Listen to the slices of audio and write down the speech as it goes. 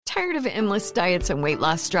Tired of endless diets and weight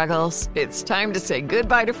loss struggles? It's time to say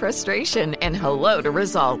goodbye to frustration and hello to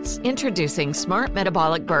results. Introducing Smart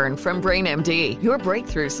Metabolic Burn from BrainMD, your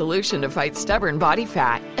breakthrough solution to fight stubborn body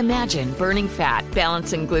fat. Imagine burning fat,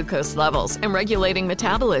 balancing glucose levels, and regulating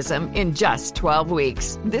metabolism in just 12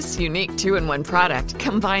 weeks. This unique 2-in-1 product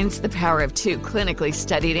combines the power of 2 clinically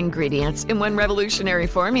studied ingredients in one revolutionary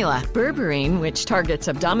formula. Berberine, which targets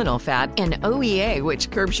abdominal fat, and OEA,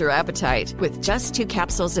 which curbs your appetite. With just 2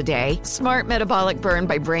 capsules a day, Smart Metabolic Burn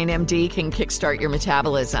by BrainMD can kickstart your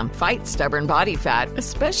metabolism, fight stubborn body fat,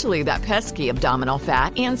 especially that pesky abdominal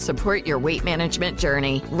fat, and support your weight management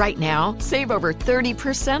journey. Right now, save over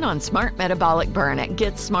 30% on Smart Metabolic Burn at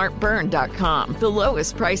GetSmartBurn.com. The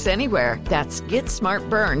lowest price anywhere. That's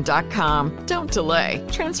GetSmartBurn.com. Don't delay.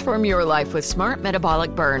 Transform your life with Smart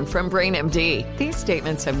Metabolic Burn from BrainMD. These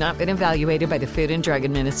statements have not been evaluated by the Food and Drug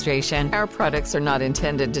Administration. Our products are not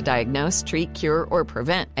intended to diagnose, treat, cure, or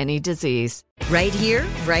prevent any disease. Right here,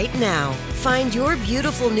 right now. Find your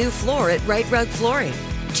beautiful new floor at Right Rug Flooring.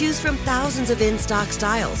 Choose from thousands of in-stock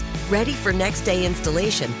styles, ready for next day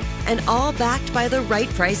installation, and all backed by the right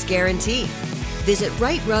price guarantee. Visit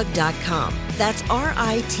rightrug.com. That's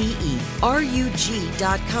RITERUG.com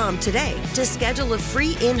today to schedule a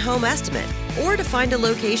free in-home estimate or to find a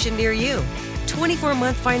location near you.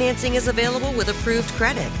 24-month financing is available with approved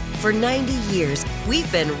credit. For 90 years, we've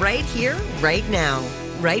been right here, right now.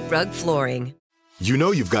 Right Rug Flooring. You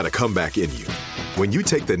know you've got a comeback in you. When you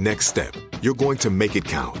take the next step, you're going to make it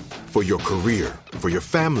count. For your career, for your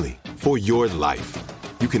family, for your life.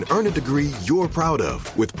 You can earn a degree you're proud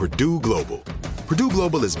of with Purdue Global. Purdue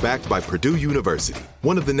Global is backed by Purdue University,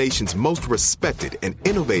 one of the nation's most respected and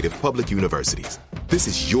innovative public universities. This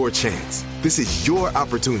is your chance. This is your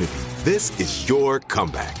opportunity. This is your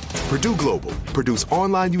comeback. Purdue Global, Purdue's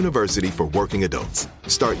online university for working adults.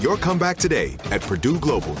 Start your comeback today at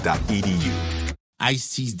purdueglobal.edu.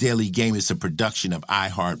 Ice-T's Daily Game is a production of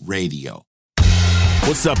iHeartRadio.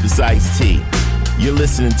 What's up, it's Ice-T. You're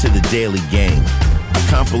listening to The Daily Game, a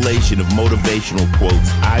compilation of motivational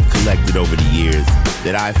quotes I've collected over the years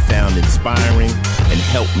that I've found inspiring and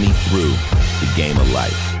helped me through the game of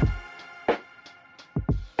life.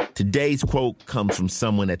 Today's quote comes from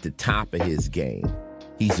someone at the top of his game.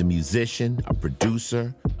 He's a musician, a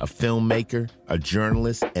producer, a filmmaker, a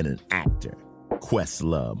journalist, and an actor.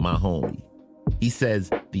 Questlove, my homie. He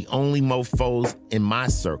says, the only mofos in my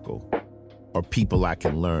circle are people I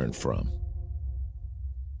can learn from.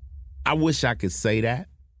 I wish I could say that.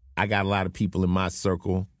 I got a lot of people in my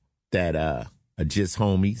circle that are just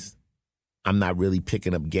homies. I'm not really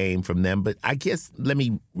picking up game from them, but I guess let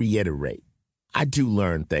me reiterate. I do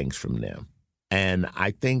learn things from them. And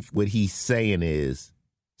I think what he's saying is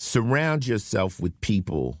surround yourself with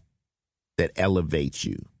people that elevate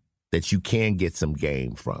you, that you can get some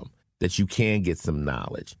game from, that you can get some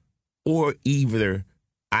knowledge. Or either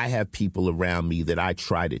I have people around me that I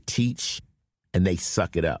try to teach and they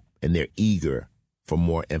suck it up and they're eager for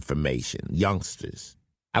more information. Youngsters.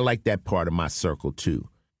 I like that part of my circle too.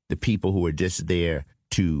 The people who are just there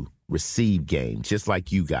to receive game, just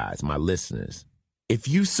like you guys, my listeners. If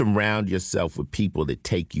you surround yourself with people that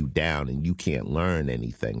take you down and you can't learn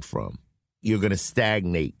anything from, you're going to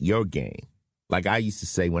stagnate your game. Like I used to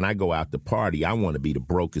say, when I go out to party, I want to be the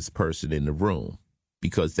brokest person in the room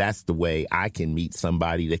because that's the way I can meet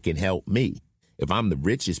somebody that can help me. If I'm the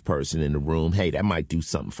richest person in the room, hey, that might do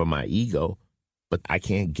something for my ego, but I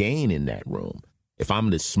can't gain in that room. If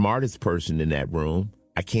I'm the smartest person in that room,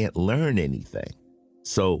 I can't learn anything.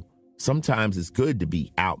 So sometimes it's good to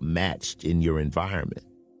be outmatched in your environment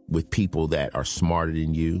with people that are smarter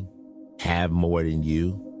than you, have more than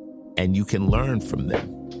you, and you can learn from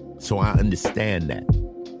them. So I understand that.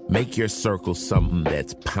 Make your circle something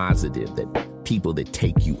that's positive, that people that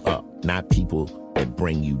take you up, not people that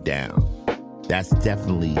bring you down. That's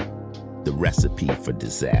definitely the recipe for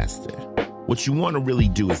disaster. What you want to really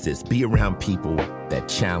do is this: be around people that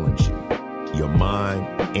challenge you, your mind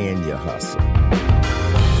and your hustle.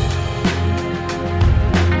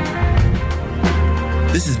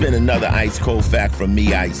 This has been another Ice Cold Fact from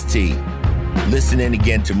me, Ice-T. Listen in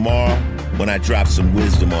again tomorrow when I drop some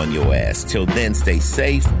wisdom on your ass. Till then, stay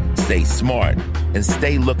safe, stay smart, and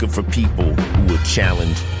stay looking for people who will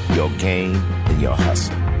challenge your game and your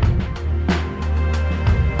hustle.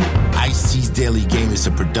 Ice-T's Daily Game is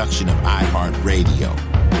a production of iHeartRadio,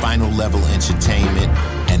 Final Level Entertainment,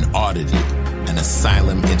 and Oddity, an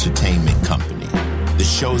Asylum Entertainment company. The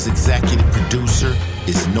show's executive producer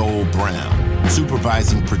is Noel Brown.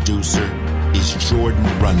 Supervising producer is Jordan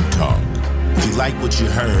Runtagh. If you like what you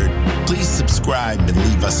heard, please subscribe and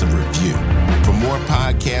leave us a review. For more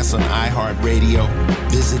podcasts on iHeartRadio,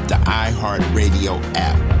 visit the iHeartRadio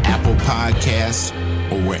app, Apple Podcasts,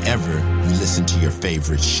 or wherever you listen to your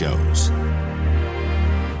favorite shows.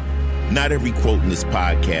 Not every quote in this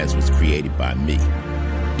podcast was created by me.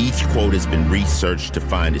 Each quote has been researched to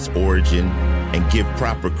find its origin and give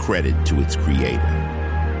proper credit to its creator.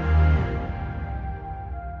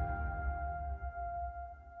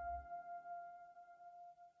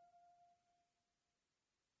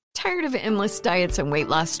 Tired of endless diets and weight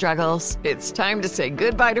loss struggles? It's time to say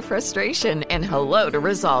goodbye to frustration and hello to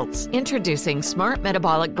results. Introducing Smart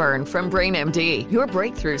Metabolic Burn from BrainMD, your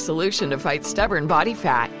breakthrough solution to fight stubborn body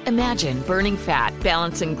fat. Imagine burning fat,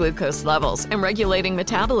 balancing glucose levels, and regulating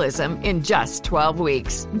metabolism in just 12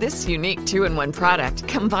 weeks. This unique 2-in-1 product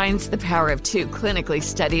combines the power of 2 clinically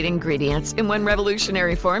studied ingredients in one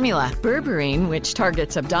revolutionary formula. Berberine, which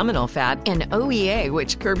targets abdominal fat, and OEA,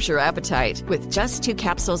 which curbs your appetite. With just 2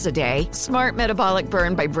 capsules a day, Smart Metabolic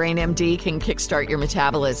Burn by BrainMD can kickstart your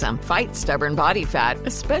metabolism, fight stubborn body fat,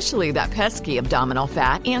 especially that pesky abdominal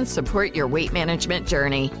fat, and support your weight management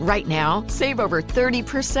journey. Right now, save over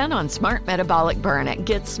 30% on Smart Metabolic Burn at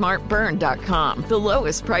GetSmartBurn.com. The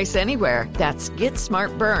lowest price anywhere. That's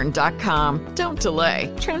GetSmartBurn.com. Don't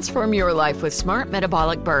delay. Transform your life with Smart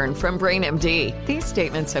Metabolic Burn from BrainMD. These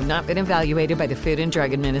statements have not been evaluated by the Food and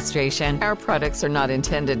Drug Administration. Our products are not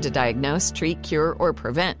intended to diagnose, treat, cure, or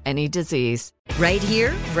prevent any disease. Right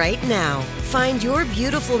here, right now. Find your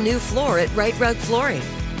beautiful new floor at Right Rug Flooring.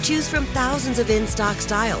 Choose from thousands of in-stock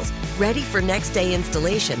styles, ready for next day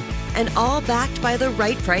installation, and all backed by the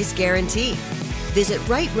right price guarantee. Visit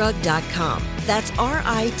rightrug.com. That's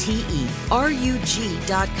RITERUG.com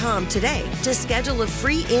today to schedule a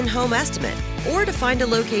free in-home estimate or to find a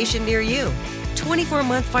location near you.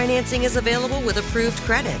 24-month financing is available with approved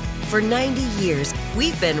credit. For 90 years,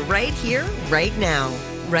 we've been right here, right now.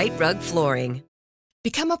 Right Rug Flooring.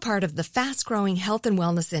 Become a part of the fast-growing health and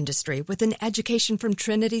wellness industry with an education from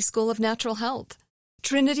Trinity School of Natural Health.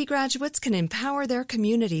 Trinity graduates can empower their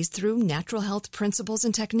communities through natural health principles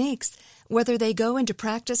and techniques, whether they go into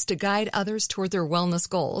practice to guide others toward their wellness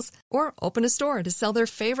goals or open a store to sell their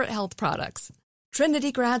favorite health products.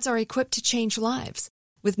 Trinity grads are equipped to change lives.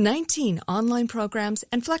 With 19 online programs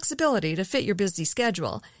and flexibility to fit your busy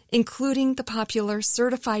schedule, including the popular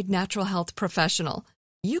Certified Natural Health Professional,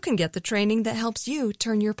 you can get the training that helps you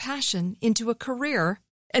turn your passion into a career.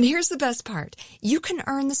 And here's the best part. You can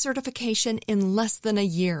earn the certification in less than a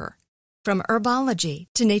year. From herbology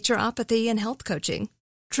to naturopathy and health coaching,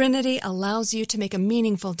 Trinity allows you to make a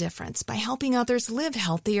meaningful difference by helping others live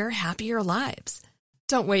healthier, happier lives.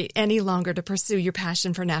 Don't wait any longer to pursue your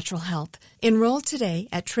passion for natural health. Enroll today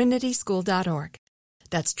at trinityschool.org.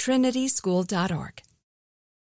 That's trinityschool.org.